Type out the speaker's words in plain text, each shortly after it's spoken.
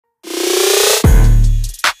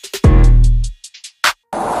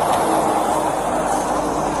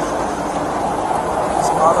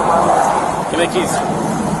keys.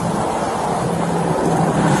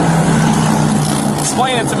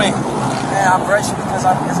 Explain it to me. Man, I'm rushing because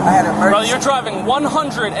I had an emergency. Brother, you're driving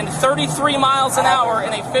 133 miles an hour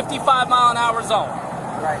in a 55-mile-an-hour zone.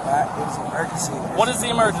 Right, but it was an emergency. What is the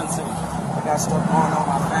emergency? I got stuff going on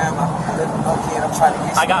with my family. I'm living up here. I'm trying to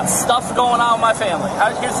get. I got stuff going on with my family.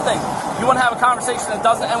 Here's the thing. You want to have a conversation that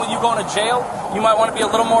doesn't end with you going to jail, you might want to be a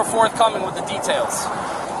little more forthcoming with the details.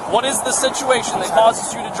 What is the situation that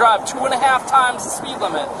causes you to drive 2.5 times the speed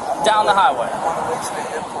limit down the highway? I'm on the way to the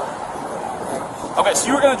airport. Okay, so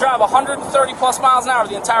you were going to drive 130 plus miles an hour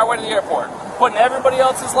the entire way to the airport, putting everybody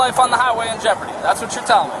else's life on the highway in jeopardy. That's what you're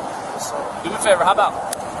telling me. Do me a favor, how about?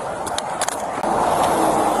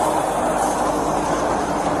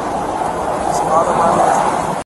 It's all of my